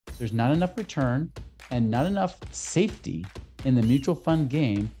there's not enough return and not enough safety in the mutual fund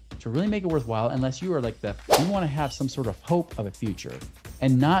game to really make it worthwhile unless you are like you want to have some sort of hope of a future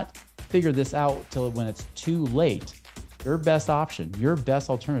and not figure this out till when it's too late. Your best option, your best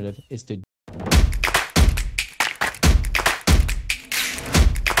alternative is to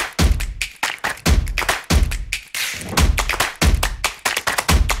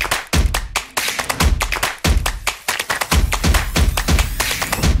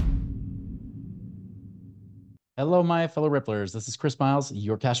Hello, my fellow Ripplers. This is Chris Miles,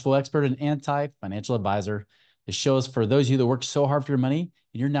 your cash flow expert and anti-financial advisor. This show is for those of you that work so hard for your money,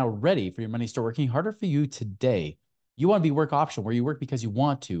 and you're now ready for your money to start working harder for you today. You want to be work optional, where you work because you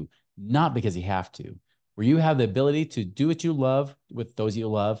want to, not because you have to, where you have the ability to do what you love with those you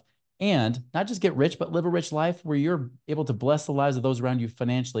love, and not just get rich, but live a rich life where you're able to bless the lives of those around you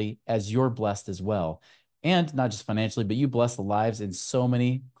financially as you're blessed as well. And not just financially, but you bless the lives in so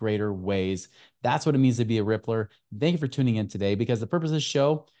many greater ways. That's what it means to be a Rippler. Thank you for tuning in today, because the purpose of this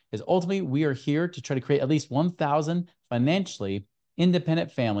show is ultimately we are here to try to create at least 1,000 financially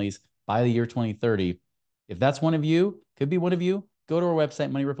independent families by the year 2030. If that's one of you, could be one of you, go to our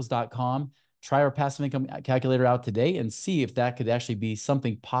website, moneyripples.com, try our passive income calculator out today and see if that could actually be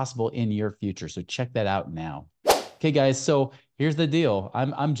something possible in your future. So check that out now. Okay, guys, so here's the deal.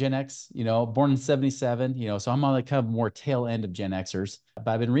 I'm Gen X, born in 77, so I'm on the kind of more tail end of Gen Xers. But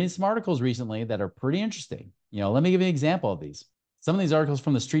I've been reading some articles recently that are pretty interesting. Let me give you an example of these. Some of these articles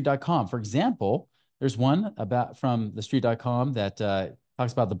from thestreet.com. For example, there's one from thestreet.com that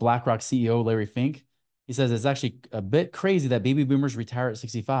talks about the BlackRock CEO, Larry Fink. He says it's actually a bit crazy that baby boomers retire at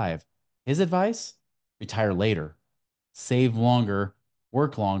 65. His advice? Retire later. Save longer,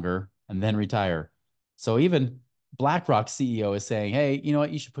 work longer, and then retire. So even BlackRock CEO is saying, hey, you know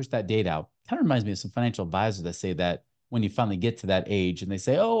what? You should push that date out. Kind of reminds me of some financial advisors that say that when you finally get to that age and they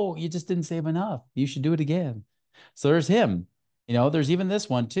say, oh, you just didn't save enough. You should do it again. So there's him. There's even this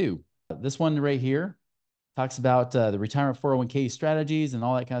one too. This one right here talks about the retirement 401k strategies and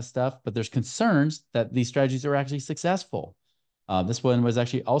all that kind of stuff. But there's concerns that these strategies are actually successful. This one was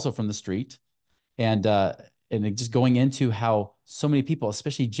actually also from the street. And just going into how so many people,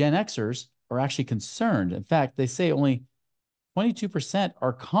 especially Gen Xers, are actually concerned. In fact, they say only 22%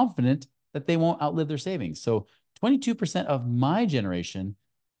 are confident that they won't outlive their savings. So 22% of my generation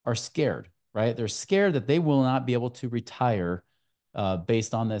are scared, right? They're scared that they will not be able to retire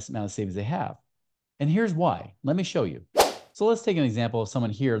based on this amount of savings they have. And here's why. Let me show you. So let's take an example of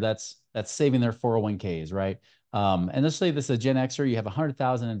someone here that's saving their 401ks, right? And let's say this is a Gen Xer. You have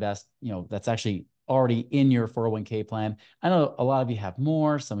 100,000 invest, that's actually already in your 401k plan. I know a lot of you have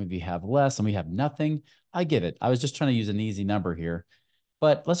more, some of you have less, some of you have nothing. I get it. I was just trying to use an easy number here.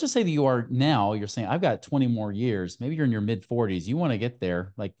 But let's just say that you're saying, I've got 20 more years. Maybe you're in your mid 40s. You want to get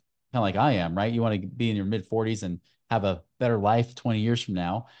there kind of like I am, right? You want to be in your mid 40s and have a better life 20 years from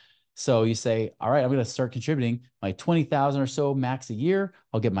now. So you say, all right, I'm going to start contributing my 20,000 or so max a year.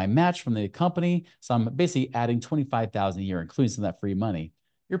 I'll get my match from the company. So I'm basically adding 25,000 a year, including some of that free money.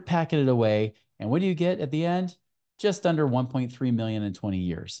 You're packing it away. And what do you get at the end? Just under 1.3 million in 20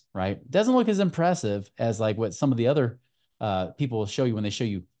 years, right? Doesn't look as impressive as like what some of the other people will show you when they show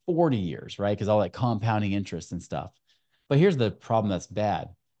you 40 years, right? Because all that compounding interest and stuff. But here's the problem that's bad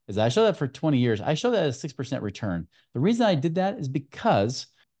is I show that for 20 years. I show that as 6% return. The reason I did that is because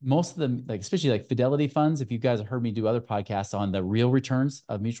most of them, especially like Fidelity funds, if you guys have heard me do other podcasts on the real returns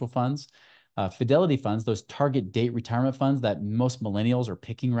of mutual funds, Fidelity funds, those target date retirement funds that most millennials are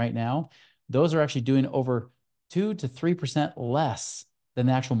picking right now, those are actually doing over 2 to 3% less than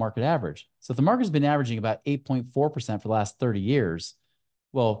the actual market average. So if the market's been averaging about 8.4% for the last 30 years,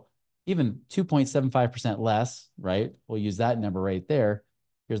 well, even 2.75% less, right? We'll use that number right there.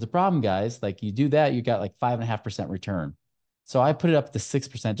 Here's the problem, guys. Like you do that, you got like 5.5% return. So I put it up to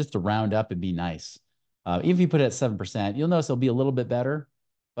 6% just to round up and be nice. Even if you put it at 7%, you'll notice it'll be a little bit better.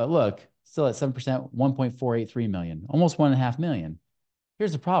 But look, still at 7%, 1.483 million, almost 1.5 million.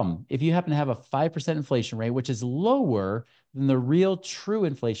 Here's the problem. If you happen to have a 5% inflation rate, which is lower than the real true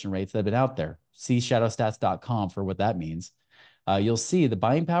inflation rates that have been out there, see shadowstats.com for what that means. You'll see the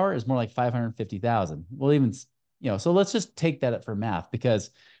buying power is more like 550,000. Well, even, so let's just take that up for math,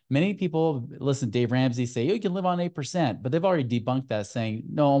 because many people listen to Dave Ramsey say, oh, you can live on 8%, but they've already debunked that, saying,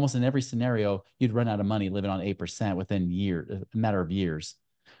 no, almost in every scenario, you'd run out of money living on 8% within a matter of years.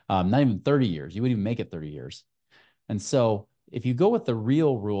 Not even 30 years. You wouldn't even make it 30 years. And so if you go with the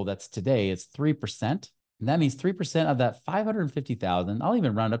real rule that's today, it's 3%. And that means 3% of that 550,000, I'll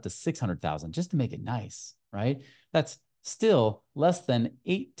even round up to 600,000 just to make it nice, right? That's still less than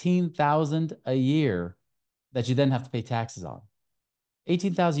 18,000 a year that you then have to pay taxes on.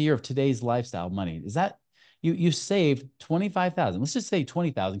 18,000 a year of today's lifestyle money. Is that you saved 25,000? Let's just say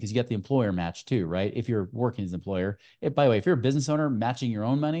 20,000 because you got the employer match too, right? If you're working as an employer. By the way, if you're a business owner matching your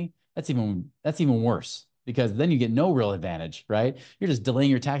own money, that's even worse because then you get no real advantage, right? You're just delaying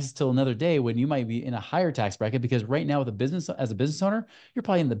your taxes till another day when you might be in a higher tax bracket because right now with a business as a business owner, you're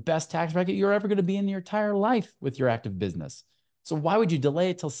probably in the best tax bracket you're ever going to be in your entire life with your active business. So why would you delay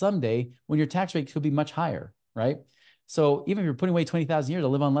it till someday when your tax rate could be much higher, right? So even if you're putting away 20,000 a year to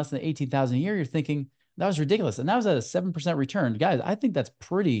live on less than 18,000 a year, you're thinking that was ridiculous. And that was at a 7% return. Guys, I think that's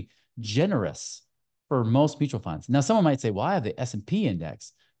pretty generous for most mutual funds. Now, someone might say, well, I have the S&P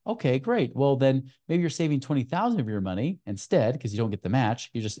index. Okay, great. Well, then maybe you're saving 20,000 of your money instead because you don't get the match.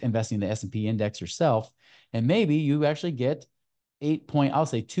 You're just investing in the S&P index yourself. And maybe you actually get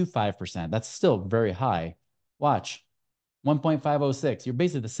 8.25%. That's still very high. Watch. 1.506. You're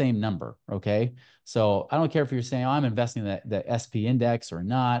basically the same number. Okay. So I don't care if you're saying, oh, I'm investing in the SP index or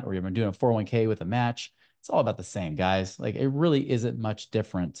not, or you're doing a 401k with a match. It's all about the same, guys. Like it really isn't much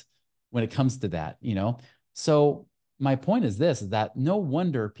different when it comes to that, you know? So my point is this, is that no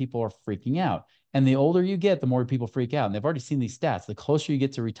wonder people are freaking out. And the older you get, the more people freak out. And they've already seen these stats. The closer you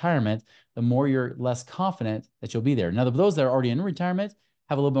get to retirement, the more you're less confident that you'll be there. Now, those that are already in retirement,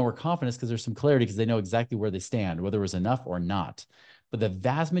 have a little bit more confidence because there's some clarity because they know exactly where they stand, whether it was enough or not. But the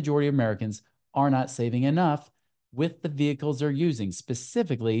vast majority of Americans are not saving enough with the vehicles they're using,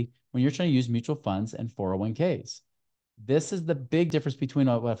 specifically when you're trying to use mutual funds and 401ks. This is the big difference between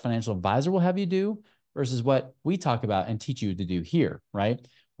what a financial advisor will have you do versus what we talk about and teach you to do here, right?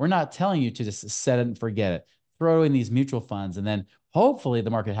 We're not telling you to just set it and forget it, throw in these mutual funds, and then hopefully the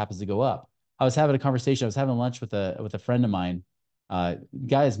market happens to go up. I was having a conversation. I was having lunch with a friend of mine.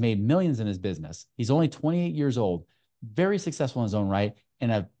 Guy has made millions in his business. He's only 28 years old, very successful in his own right,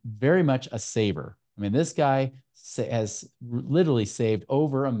 and very much a saver. I mean, this guy has literally saved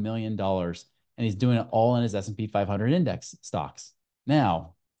over $1 million, and he's doing it all in his S&P 500 index stocks.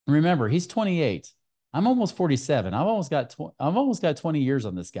 Now, remember, he's 28. I'm almost 47. I've almost got 20 years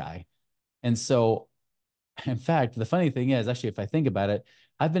on this guy, and so in fact, the funny thing is, actually, if I think about it,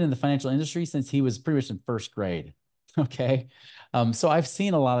 I've been in the financial industry since he was pretty much in first grade. Okay. So I've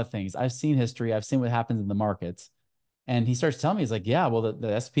seen a lot of things. I've seen history. I've seen what happens in the markets. And he starts telling me, he's like, yeah, well,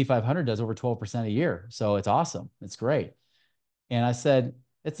 the S&P 500 does over 12% a year. So it's awesome. It's great. And I said,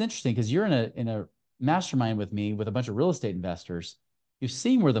 it's interesting because you're in a mastermind with me with a bunch of real estate investors. You've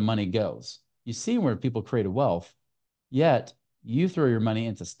seen where the money goes. You've seen where people create a wealth. Yet you throw your money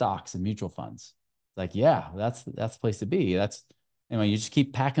into stocks and mutual funds. It's like, yeah, that's the place to be. You just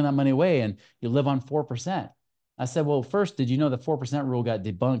keep packing that money away and you live on 4%. I said, well, first, did you know the 4% rule got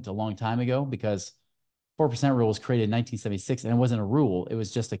debunked a long time ago? Because 4% rule was created in 1976 and it wasn't a rule. It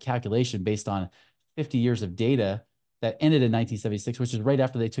was just a calculation based on 50 years of data that ended in 1976, which is right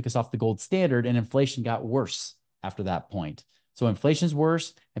after they took us off the gold standard and inflation got worse after that point. So inflation's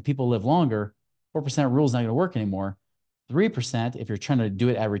worse and people live longer. 4% rule is not going to work anymore. 3% if you're trying to do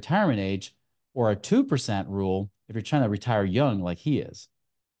it at retirement age, or a 2% rule if you're trying to retire young like he is.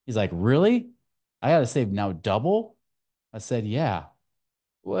 He's like, really? I got to save now double? I said, yeah.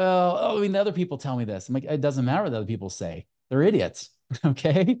 Well, I mean, the other people tell me this. I'm like, it doesn't matter what the other people say. They're idiots.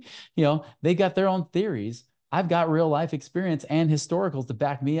 Okay. They got their own theories. I've got real life experience and historicals to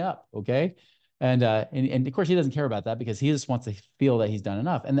back me up. Okay. And of course, he doesn't care about that because he just wants to feel that he's done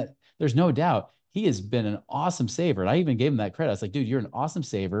enough. And that there's no doubt he has been an awesome saver. And I even gave him that credit. I was like, dude, you're an awesome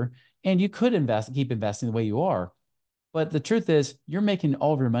saver and you could keep investing the way you are. But the truth is, you're making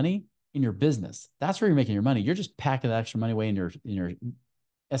all of your money in your business. That's where you're making your money. You're just packing that extra money away in your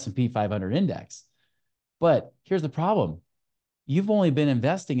S&P 500 index. But here's the problem. You've only been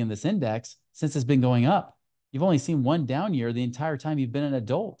investing in this index since it's been going up. You've only seen one down year the entire time you've been an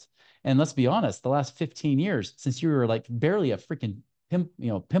adult. And let's be honest, the last 15 years, since you were like barely a freaking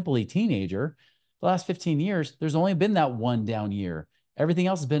pimply teenager, the last 15 years, there's only been that one down year. Everything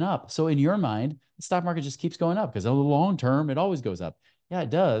else has been up. So in your mind, the stock market just keeps going up because in the long term, it always goes up. Yeah, it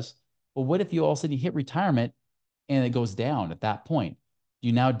does. But what if you all of a sudden you hit retirement and it goes down at that point? Do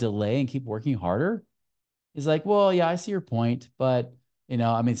you now delay and keep working harder? He's like, well, yeah, I see your point, but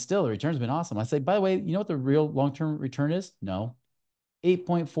still the return's been awesome. I say, by the way, you know what the real long-term return is? No,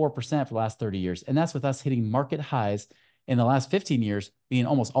 8.4% for the last 30 years. And that's with us hitting market highs in the last 15 years being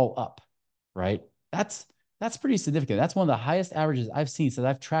almost all up, right? That's pretty significant. That's one of the highest averages I've seen since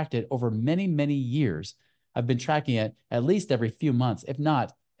I've tracked it over many, many years. I've been tracking it at least every few months, if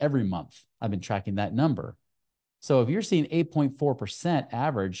not every month. I've been tracking that number. So if you're seeing 8.4%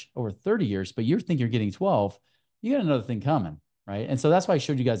 average over 30 years, but you think you're getting 12, you got another thing coming, right? And so that's why I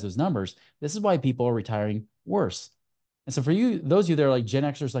showed you guys those numbers. This is why people are retiring worse. And so for you, those of you that are like Gen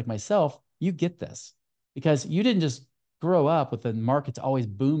Xers like myself, you get this because you didn't just grow up with the markets always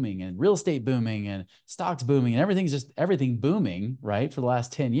booming and real estate booming and stocks booming and everything's just everything booming, right? For the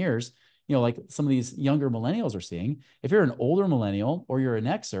last 10 years, like some of these younger millennials are seeing. If you're an older millennial or you're an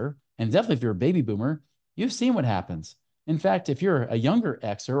Xer, and definitely if you're a baby boomer, you've seen what happens. In fact, if you're a younger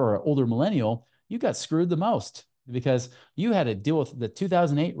Xer or an older millennial, you got screwed the most because you had to deal with the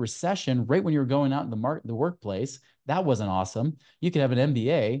 2008 recession right when you were going out in the workplace. That wasn't awesome. You could have an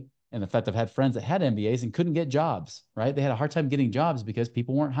MBA. And in fact, I've had friends that had MBAs and couldn't get jobs, right? They had a hard time getting jobs because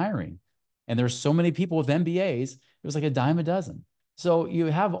people weren't hiring. And there's so many people with MBAs, it was like a dime a dozen. So you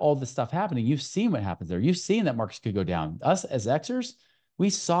have all this stuff happening. You've seen what happens there. You've seen that markets could go down. Us as Xers, we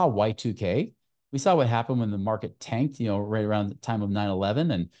saw Y2K. We saw what happened when the market tanked, right around the time of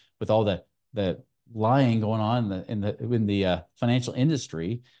 9/11, and with all the lying going on in the financial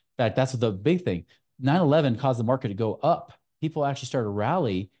industry. In fact, that's the big thing. 9/11 caused the market to go up. People actually started to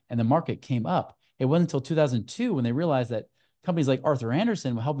rally and the market came up. It wasn't until 2002 when they realized that companies like Arthur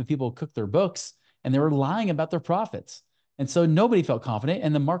Andersen were helping people cook their books and they were lying about their profits. And so nobody felt confident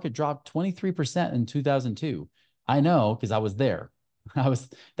and the market dropped 23% in 2002. I know because I was there.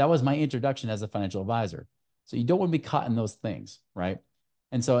 That was my introduction as a financial advisor. So you don't want to be caught in those things, right?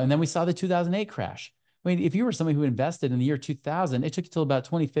 And then we saw the 2008 crash. I mean, if you were somebody who invested in the year 2000, it took you till about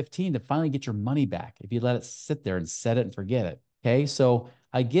 2015 to finally get your money back if you let it sit there and set it and forget it. Okay. So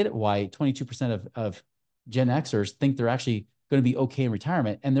I get it why 22% of Gen Xers think they're actually going to be okay in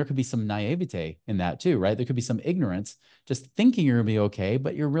retirement. And there could be some naivete in that too, right? There could be some ignorance, just thinking you're going to be okay,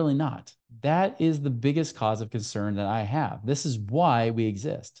 but you're really not. That is the biggest cause of concern that I have. This is why we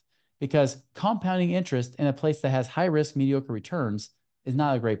exist, because compounding interest in a place that has high risk, mediocre returns is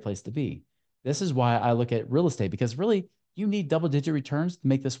not a great place to be. This is why I look at real estate, because really you need double-digit returns to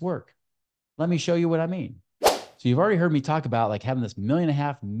make this work. Let me show you what I mean. So you've already heard me talk about like having this $1.5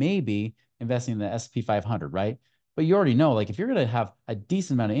 million, maybe investing in the S&P 500, right? But you already know, like if you're going to have a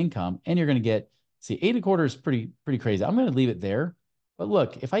decent amount of income and you're going to get, see, 8.25 is pretty crazy. I'm going to leave it there. But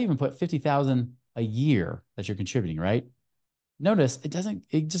look, if I even put 50,000 a year that you're contributing, right? Notice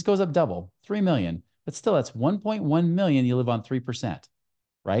it just goes up double, 3 million, but still that's 1.1 million. You live on 3%,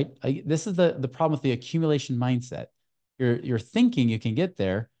 right? This is the problem with the accumulation mindset. You're thinking you can get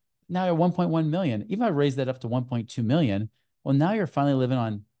there. Now you're 1.1 million. Even if I raise that up to 1.2 million, well, now you're finally living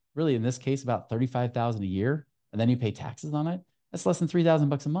on, really in this case, about 35,000 a year, and then you pay taxes on it. That's less than 3,000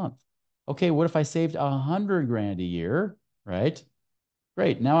 bucks a month. Okay, what if I saved 100 grand a year, right?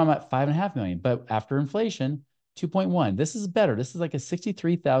 Great. Now I'm at 5.5 million, but after inflation, 2.1. This is better. This is like a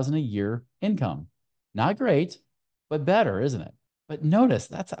 63,000 a year income. Not great, but better, isn't it? But notice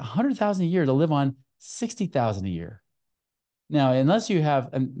that's 100,000 a year to live on 60,000 a year. Now, unless you have,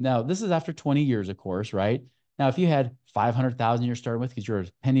 and now this is after 20 years, of course, right? Now, if you had 500,000 you're starting with because you're a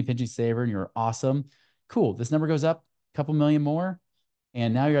penny pinching saver and you're awesome, cool. This number goes up a couple million more,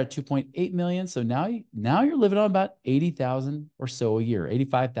 and now you're at 2.8 million. So now you're living on about 80,000 or so a year,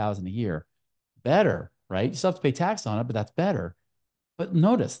 85,000 a year. Better, right? You still have to pay tax on it, but that's better. But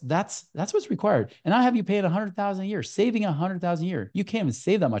notice that's what's required. And I have you paying 100,000 a year, saving 100,000 a year. You can't even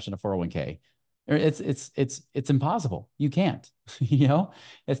save that much in a 401k. It's impossible. You can't.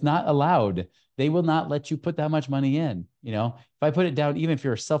 It's not allowed. They will not let you put that much money in. If I put it down, even if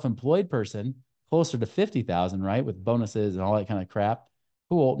you're a self-employed person, closer to 50,000, right, with bonuses and all that kind of crap.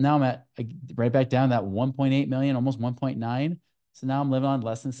 Cool. Now I'm at right back down that 1.8 million, almost 1.9. So now I'm living on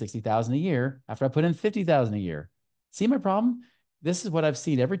less than 60,000 a year after I put in 50,000 a year. See my problem? This is what I've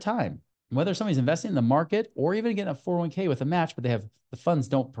seen every time. Whether somebody's investing in the market or even getting a 401k with a match, but the funds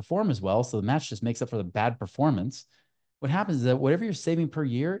don't perform as well, so the match just makes up for the bad performance. What happens is that whatever you're saving per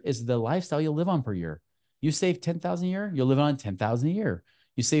year is the lifestyle you'll live on per year. You save 10,000 a year, you'll live on 10,000 a year.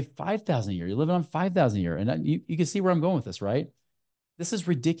 You save 5,000 a year, you're living on 5,000 a year. And you can see where I'm going with this, right? This is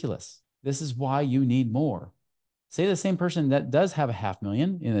ridiculous. This is why you need more. Say the same person that does have a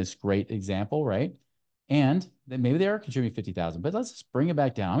 500,000 in this great example, right? And then maybe they are contributing 50,000, but let's just bring it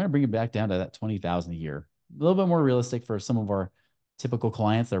back down. I'm going to bring it back down to that 20,000 a year. A little bit more realistic for some of our typical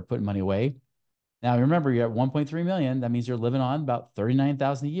clients that are putting money away. Now, remember, you're at 1.3 million. That means you're living on about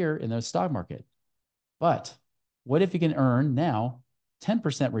 39,000 a year in the stock market. But what if you can earn now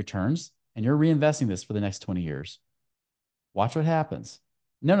 10% returns and you're reinvesting this for the next 20 years? Watch what happens.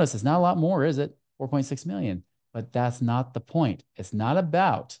 Notice it's not a lot more, is it? 4.6 million. But that's not the point. It's not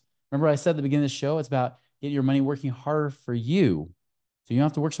about, remember I said at the beginning of the show, it's about getting your money working harder for you. So you don't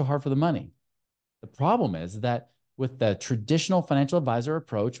have to work so hard for the money. The problem is that with the traditional financial advisor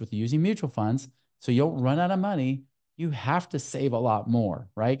approach with using mutual funds, so you don't run out of money, you have to save a lot more,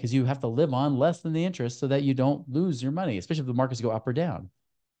 right? Because you have to live on less than the interest so that you don't lose your money, especially if the markets go up or down.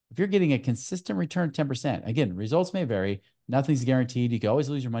 If you're getting a consistent return 10%, again, results may vary. Nothing's guaranteed. You can always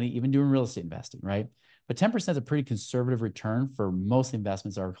lose your money, even doing real estate investing, right? But 10% is a pretty conservative return for most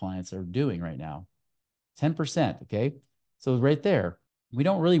investments our clients are doing right now. 10%, okay? So right there, we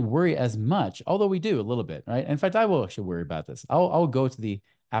don't really worry as much, although we do a little bit, right? In fact, I will actually worry about this. I'll go to the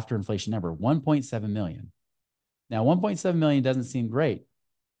after inflation number, 1.7 million. Now, 1.7 million doesn't seem great,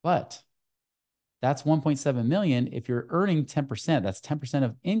 but that's 1.7 million. If you're earning 10%, that's 10%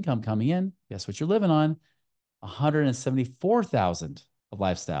 of income coming in. Guess what you're living on? 174,000 of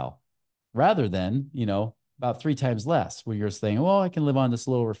lifestyle rather than, about 3 times less where you're saying, well, I can live on just a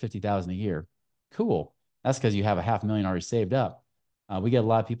little over 50,000 a year. Cool. That's because you have a 500,000 already saved up. We get a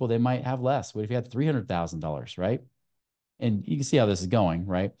lot of people, they might have less. What if you had $300,000, right? And you can see how this is going,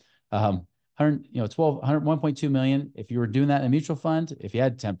 right? 100, 1.2 million. If you were doing that in a mutual fund, if you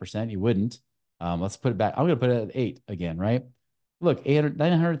had 10%, you wouldn't. Let's put it back. I'm going to put it at 8 again, right? Look,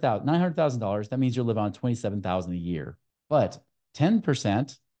 $900,000. That means you'll live on 27,000 a year. But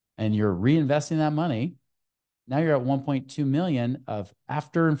 10%, and you're reinvesting that money. Now you're at 1.2 million of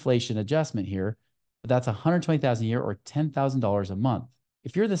after inflation adjustment here. But that's 120,000 a year or $10,000 a month.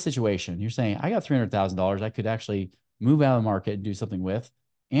 If you're in this situation, you're saying, I got $300,000 I could actually move out of the market and do something with,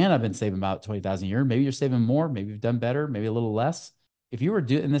 and I've been saving about 20,000 a year. Maybe you're saving more, maybe you've done better, maybe a little less. If you were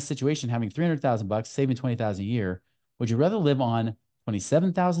in this situation, having 300,000 bucks, saving 20,000 a year, would you rather live on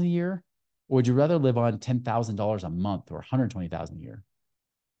 27,000 a year, or would you rather live on $10,000 a month or 120,000 a year?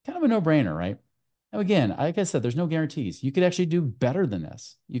 Kind of a no-brainer, right? Now, again, like I said, there's no guarantees. You could actually do better than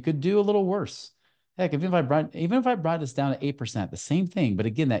this. You could do a little worse. Heck, even if I brought this down to 8%, the same thing. But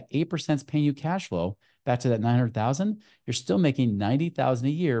again, that 8% is paying you cash flow back to that 900,000. You're still making 90,000 a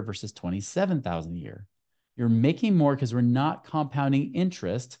year versus 27,000 a year. You're making more because we're not compounding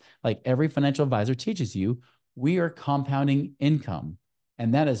interest like every financial advisor teaches you. We are compounding income,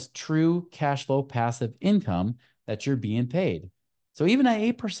 and that is true cash flow passive income that you're being paid. So even at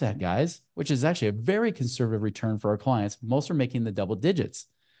 8%, guys, which is actually a very conservative return for our clients, most are making the double digits.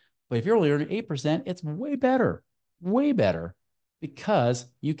 But if you're only earning 8%, it's way better because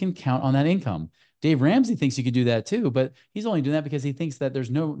you can count on that income. Dave Ramsey thinks you could do that too, but he's only doing that because he thinks that there's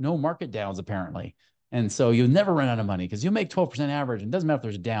no market downs apparently. And so you'll never run out of money because you'll make 12% average. And it doesn't matter if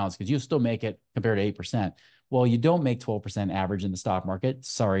there's downs because you'll still make it compared to 8%. Well, you don't make 12% average in the stock market.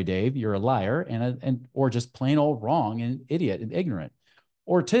 Sorry, Dave, you're a liar or just plain old wrong and idiot and ignorant.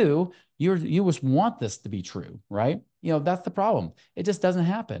 Or two, you just want this to be true, right? That's the problem. It just doesn't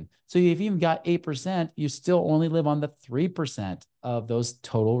happen. So if you even got 8%, you still only live on the 3% of those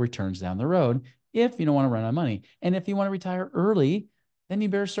total returns down the road if you don't want to run out of money. And if you want to retire early, then you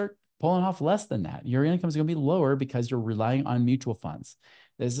better start pulling off less than that. Your income is going to be lower because you're relying on mutual funds.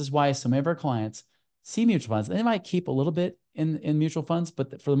 This is why so many of our clients see mutual funds. They might keep a little bit in mutual funds,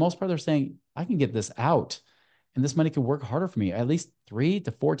 but for the most part, they're saying, I can get this out. And this money could work harder for me, at least 3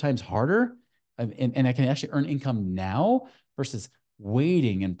 to 4 times harder. And I can actually earn income now versus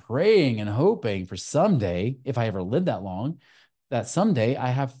waiting and praying and hoping for someday, if I ever live that long, that someday I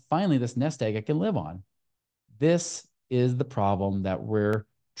have finally this nest egg I can live on. This is the problem that we're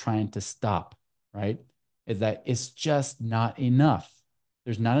trying to stop, right? Is that it's just not enough.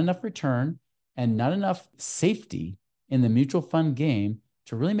 There's not enough return and not enough safety in the mutual fund game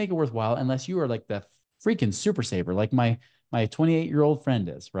to really make it worthwhile unless you are like the freaking super saver, like my 28-year-old friend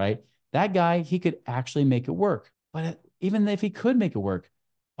is, right? That guy, he could actually make it work. But even if he could make it work,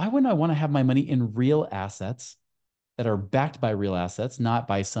 why wouldn't I want to have my money in real assets that are backed by real assets, not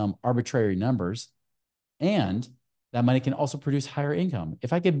by some arbitrary numbers? And that money can also produce higher income.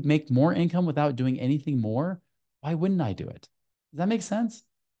 If I could make more income without doing anything more, why wouldn't I do it? Does that make sense?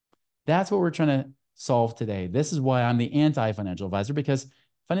 That's what we're trying to solve today. This is why I'm the anti-financial advisor, because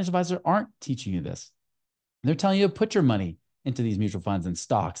financial advisors aren't teaching you this. They're telling you to put your money into these mutual funds and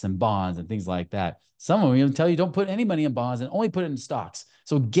stocks and bonds and things like that. Some of them even tell you don't put any money in bonds and only put it in stocks.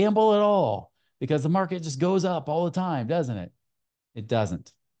 So gamble at all because the market just goes up all the time, doesn't it? It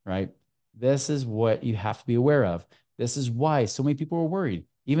doesn't, right? This is what you have to be aware of. This is why so many people are worried.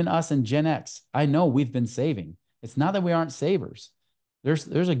 Even us in Gen X, I know we've been saving. It's not that we aren't savers.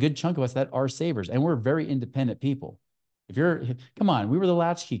 There's a good chunk of us that are savers, and we're very independent people. Come on, we were the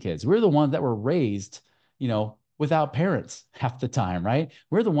latchkey kids. We're the ones that were raised, without parents half the time, right?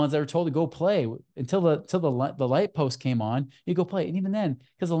 We're the ones that are told to go play until the light post came on. You go play, and even then,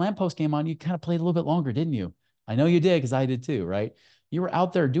 because the lamp post came on, you kind of played a little bit longer, didn't you? I know you did because I did too, right? You were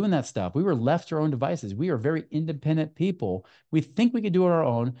out there doing that stuff. We were left to our own devices. We are very independent people. We think we could do it on our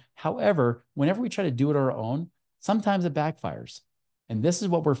own. However, whenever we try to do it on our own, Sometimes it backfires. And this is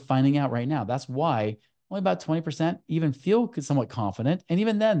what we're finding out right now. That's why only about 20% even feel somewhat confident. And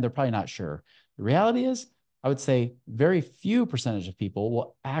even then, they're probably not sure. The reality is, I would say very few percentage of people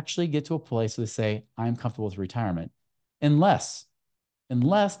will actually get to a place where they say, I'm comfortable with retirement, unless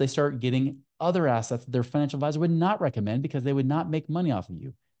they start getting other assets that their financial advisor would not recommend because they would not make money off of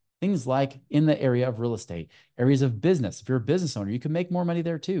you. Things like in the area of real estate, areas of business. If you're a business owner, you can make more money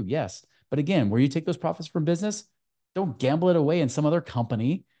there too. Yes. But again, where you take those profits from business, don't gamble it away in some other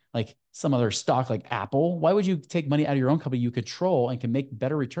company, like some other stock like Apple. Why would you take money out of your own company you control and can make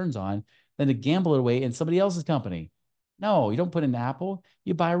better returns on than to gamble it away in somebody else's company? No, you don't put in Apple.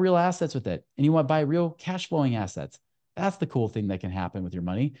 You buy real assets with it, and you want to buy real cash flowing assets. That's the cool thing that can happen with your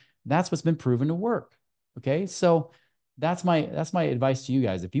money. That's what's been proven to work. Okay. So that's my advice to you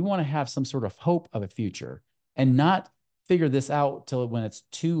guys. If you want to have some sort of hope of a future and not figure this out till when it's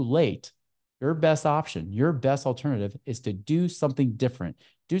too late, your best option, your best alternative is to do something different.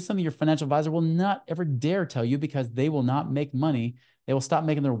 Do something your financial advisor will not ever dare tell you because they will not make money. They will stop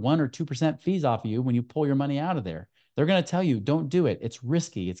making their 1 or 2% fees off of you when you pull your money out of there. They're going to tell you, don't do it. It's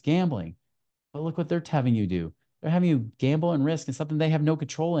risky. It's gambling. But look what they're having you do. They're having you gamble and risk in something they have no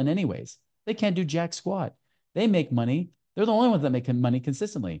control in anyways. They can't do jack squat. They make money. They're the only ones that make money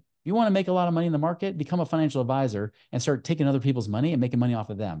consistently. If you want to make a lot of money in the market, become a financial advisor and start taking other people's money and making money off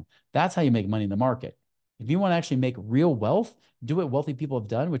of them. That's how you make money in the market. If you want to actually make real wealth, do what wealthy people have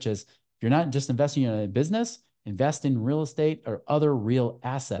done, which is if you're not just investing in a business, invest in real estate or other real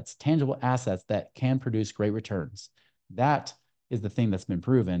assets, tangible assets that can produce great returns. That is the thing that's been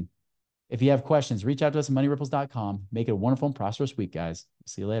proven. If you have questions, reach out to us at moneyripples.com. Make it a wonderful and prosperous week, guys.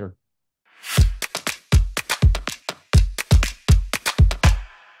 See you later.